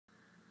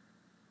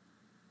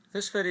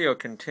This video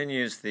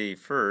continues the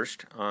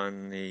first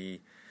on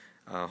the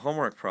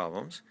homework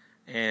problems,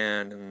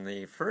 and in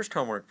the first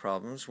homework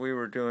problems we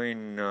were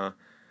doing a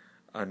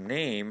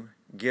name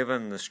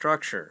given the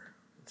structure.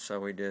 So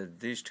we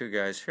did these two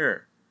guys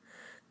here.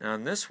 Now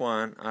in this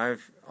one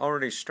I've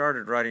already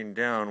started writing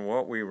down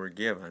what we were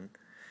given,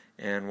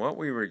 and what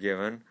we were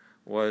given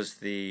was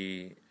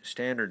the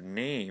standard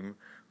name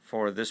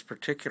for this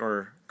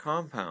particular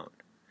compound,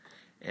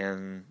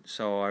 and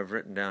so I've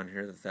written down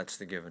here that that's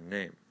the given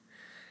name.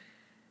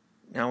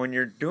 Now when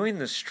you're doing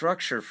the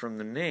structure from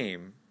the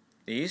name,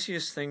 the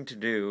easiest thing to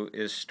do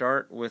is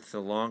start with the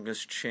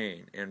longest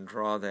chain and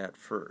draw that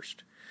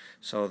first.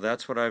 So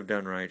that's what I've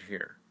done right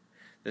here.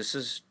 This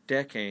is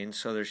decane,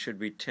 so there should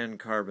be 10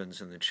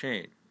 carbons in the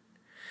chain.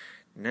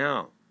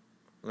 Now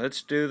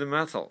let's do the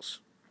methyls.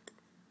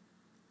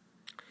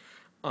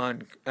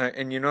 And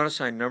you notice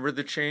I numbered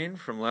the chain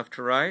from left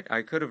to right.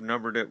 I could have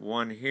numbered it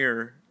 1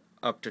 here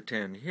up to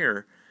 10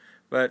 here,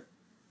 but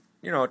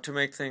to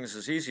make things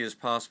as easy as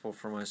possible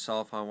for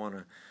myself, I want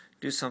to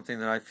do something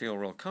that I feel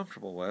real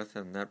comfortable with,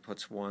 and that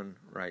puts 1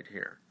 right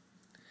here.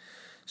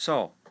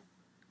 So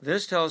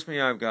this tells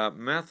me I've got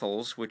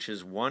methyls, which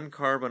is 1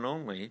 carbon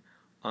only,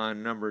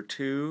 on number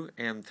 2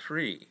 and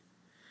 3.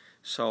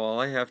 So all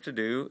I have to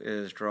do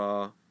is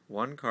draw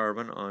 1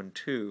 carbon on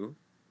 2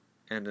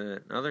 and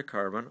another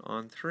carbon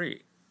on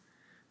 3.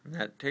 And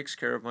that takes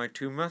care of my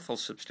 2 methyl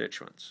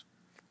substituents.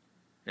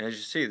 As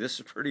you see, this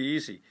is pretty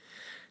easy.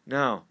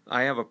 Now,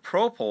 I have a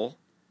propyl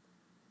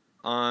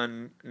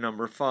on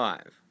number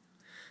 5.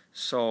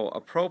 So a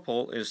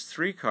propyl is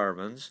 3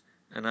 carbons,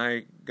 and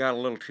I got a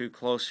little too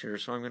close here,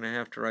 so I'm going to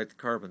have to write the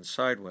carbons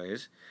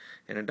sideways.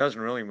 And it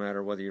doesn't really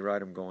matter whether you write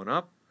them going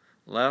up,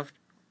 left,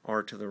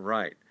 or to the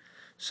right.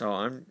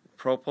 So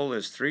propyl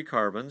is 3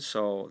 carbons,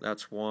 so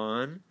that's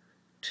 1,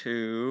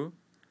 2,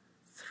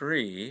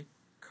 3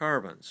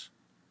 carbons.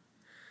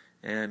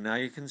 And now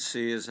you can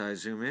see as I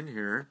zoom in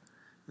here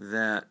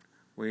that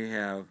we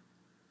have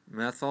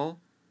methyl,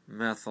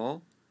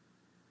 methyl,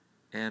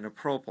 and a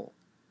propyl.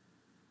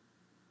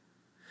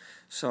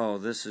 So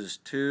this is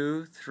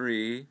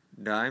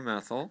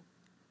 2,3-dimethyl.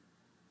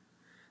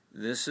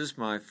 This is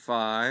my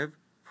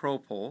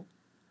 5-propyl,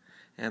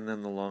 and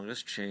then the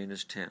longest chain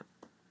is 10.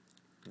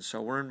 And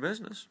so we're in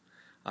business.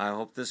 I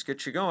hope this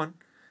gets you going,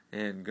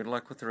 and good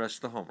luck with the rest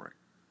of the homework.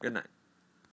 Good night.